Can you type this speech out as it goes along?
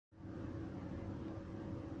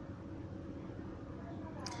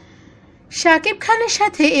শাকিব খানের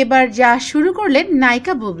সাথে এবার যা শুরু করলেন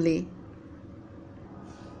নায়িকা বুবলি।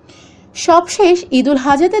 সবশেষ ঈদুল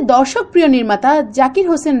হাজাতে দর্শক প্রিয় নির্মাতা জাকির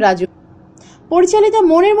হোসেন রাজু পরিচালিত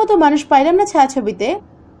মনের মতো মানুষ পাইলাম না ছায়াছবিতে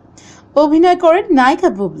অভিনয় করেন নায়িকা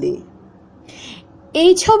বুবলি।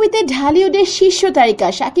 এই ছবিতে ঢালিউডের শীর্ষ তারকা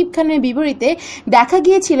শাকিব খানের বিপরীতে দেখা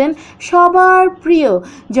গিয়েছিলেন সবার প্রিয়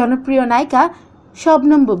জনপ্রিয় নায়িকা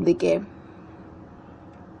শবনম বুবলিকে।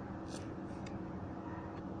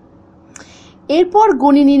 এরপর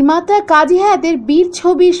গুণী নির্মাতা কাজী হায়াতের বীর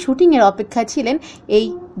ছবির শুটিংয়ের অপেক্ষায় ছিলেন এই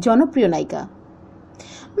জনপ্রিয় নায়িকা।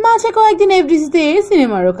 মাঝে কয়েকদিন এফডিসিতে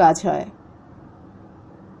সিনেমারও কাজ হয়,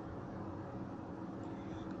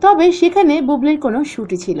 তবে সেখানে বুবলির কোনো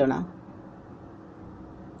শুটই ছিল না।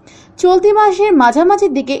 চলতি মাসের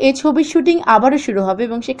মাঝামাঝির দিকে এই ছবির শুটিং আবারও শুরু হবে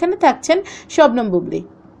এবং সেখানে থাকছেন শবনম বুবলি।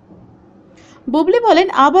 বুবলি বলেন,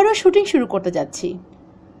 আবারও শুটিং শুরু করতে যাচ্ছি।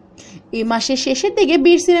 এই মাসের শেষের দিকে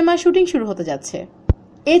বীর সিনেমার শুটিং শুরু হতে যাচ্ছে।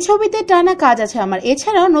 এই ছবিতে টানা কাজ আছে আমার,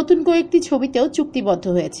 এছাড়াও নতুন কয়েকটি ছবিতেও চুক্তিবদ্ধ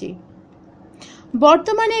হয়েছি।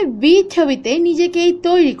 বর্তমানে বীর ছবিতে নিজেকেই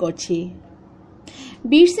তৈরি করছি।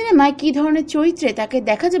 বীর সিনেমায় কি ধরনের চরিত্রে তাকে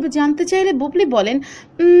দেখা যাবে জানতে চাইলে বুবলি বলেন,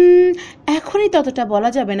 এখনই ততটা বলা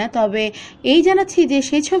যাবে না, তবে এই জানাচ্ছি যে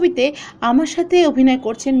সেই ছবিতে আমার সাথে অভিনয়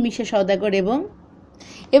করছেন মিশা সওদাগর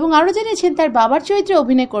এবং আরও জানিয়েছেন তার বাবার চরিত্রে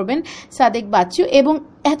অভিনয় করবেন সাদেক বাচ্চু এবং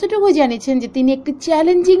এতটুকুই জানিয়েছেন যে তিনি একটি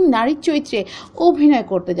চ্যালেঞ্জিং নারীর চরিত্রে অভিনয়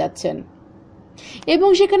করতে যাচ্ছেন এবং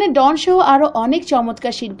সেখানে ডন সহ আরও অনেক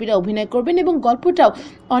চমৎকার শিল্পীরা অভিনয় করবেন এবং গল্পটাও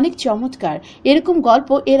অনেক চমৎকার। এরকম গল্প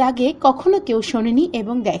এর আগে কখনো কেউ শোনেনি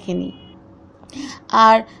এবং দেখেনি।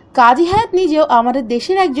 আর কাজী হায়াত নিজেও আমাদের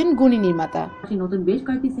দেশের একজন গুণী নির্মাতা। নতুন বেশ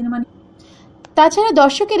কয়েকটি সিনেমা তাছাড়া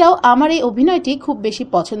দর্শকেরাও আমার এই অভিনয়টি খুব বেশি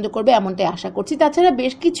পছন্দ করবে এমনটাই আশা করছি। তাছাড়া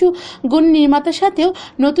বেশ কিছু গুণী নির্মাতার সাথেও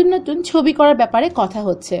নতুন নতুন ছবি করার ব্যাপারে কথা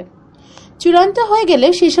হচ্ছে। চূড়ান্ত হয়ে গেলে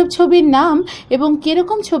সেসব ছবির নাম এবং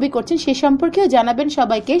কিরকম ছবি করছেন সে সম্পর্কেও জানাবেন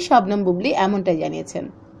সবাইকে শবনম বুবলি, এমনটাই জানিয়েছেন।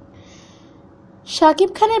 শাকিব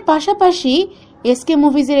খানের পাশাপাশি এসকে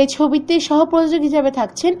মুভিজের এই ছবিতে সহপ্রযোজক হিসেবে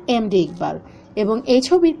থাকছেন এমডি ইকবাল এবং এই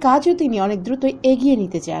ছবির কাজও তিনি অনেক দ্রুত এগিয়ে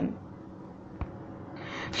নিতে চান।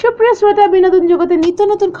 সুপ্রিয় শ্রোতা, বিনোদন জগতের নিত্য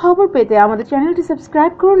নতুন খবর পেতে আমাদের চ্যানেলটি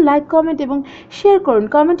সাবস্ক্রাইব করুন, লাইক, কমেন্ট এবং শেয়ার করুন।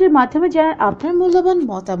 কমেন্টের মাধ্যমে জানান আপনার মূল্যবান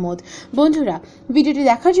মতামত। বন্ধুরা, ভিডিওটি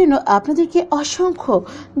দেখার জন্য আপনাদেরকে অসংখ্য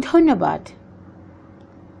ধন্যবাদ।